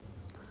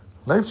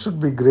Life should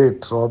be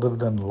great rather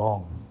than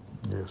long.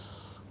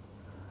 Yes.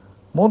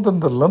 More than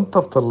the length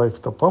of the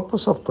life, the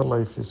purpose of the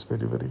life is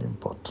very, very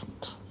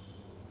important.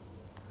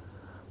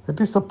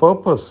 It is the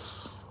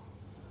purpose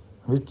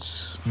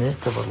which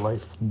make our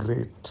life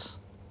great.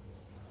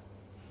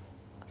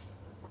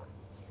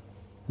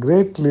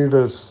 Great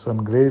leaders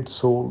and great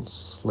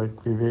souls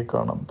like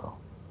Vivekananda,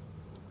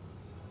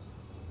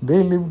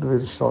 they lived a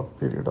very short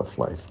period of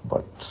life,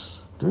 but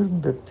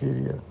during that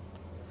period,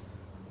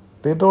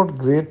 they taught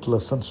great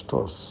lessons to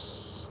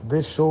us.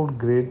 They showed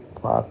great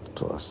path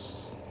to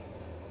us.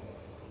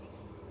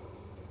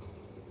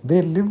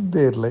 They lived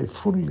their life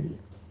fully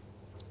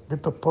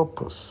with a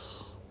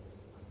purpose.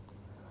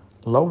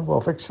 Love,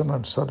 affection,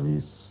 and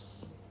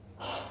service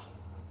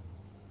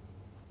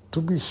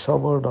to be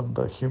showered on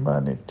the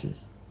humanity.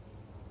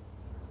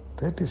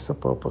 That is the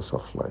purpose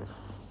of life.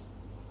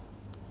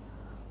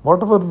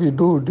 Whatever we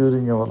do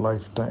during our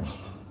lifetime,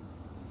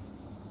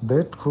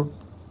 that could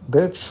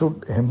that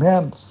should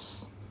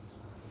enhance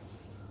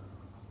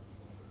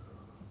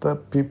the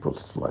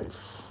people's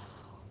life,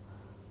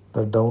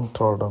 the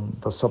downtrodden,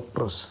 the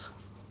suppressed.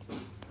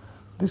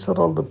 These are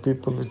all the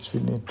people which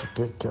we need to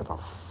take care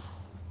of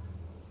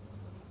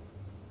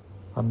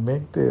and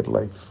make their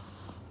life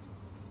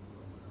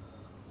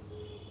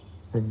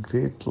a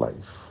great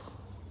life.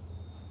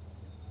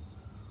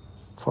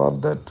 For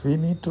that, we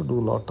need to do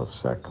a lot of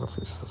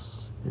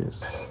sacrifices.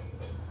 Yes.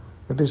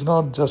 It is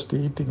not just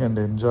eating and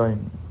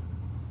enjoying.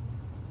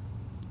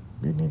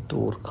 We need to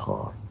work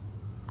hard.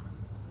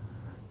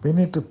 We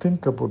need to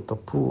think about the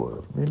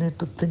poor. We need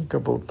to think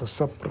about the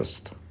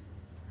suppressed.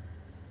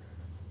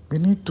 We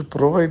need to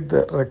provide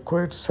the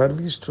required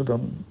service to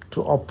them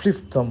to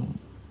uplift them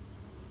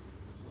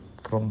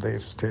from their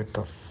state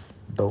of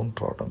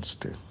downtrodden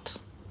state.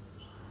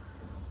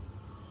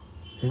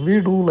 If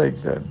we do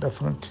like that,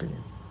 definitely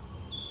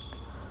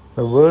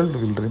the world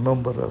will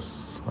remember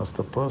us as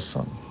the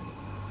person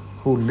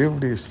who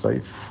lived his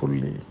life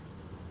fully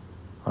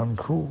and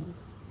who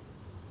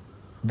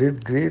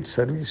did great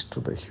service to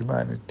the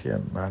humanity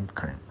and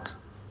mankind.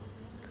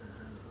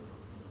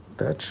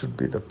 That should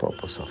be the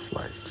purpose of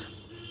life.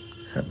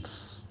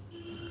 Hence,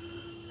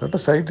 let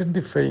us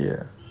identify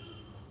a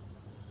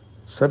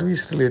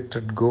service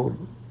related goal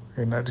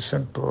in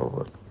addition to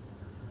our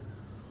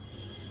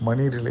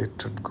money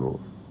related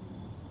goal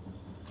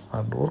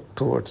and work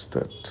towards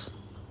that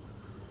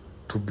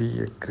to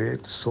be a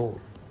great soul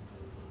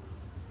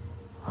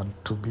and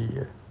to be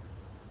a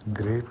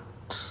great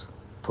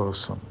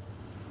person.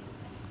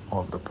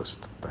 All the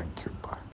best. Thank you. Bye.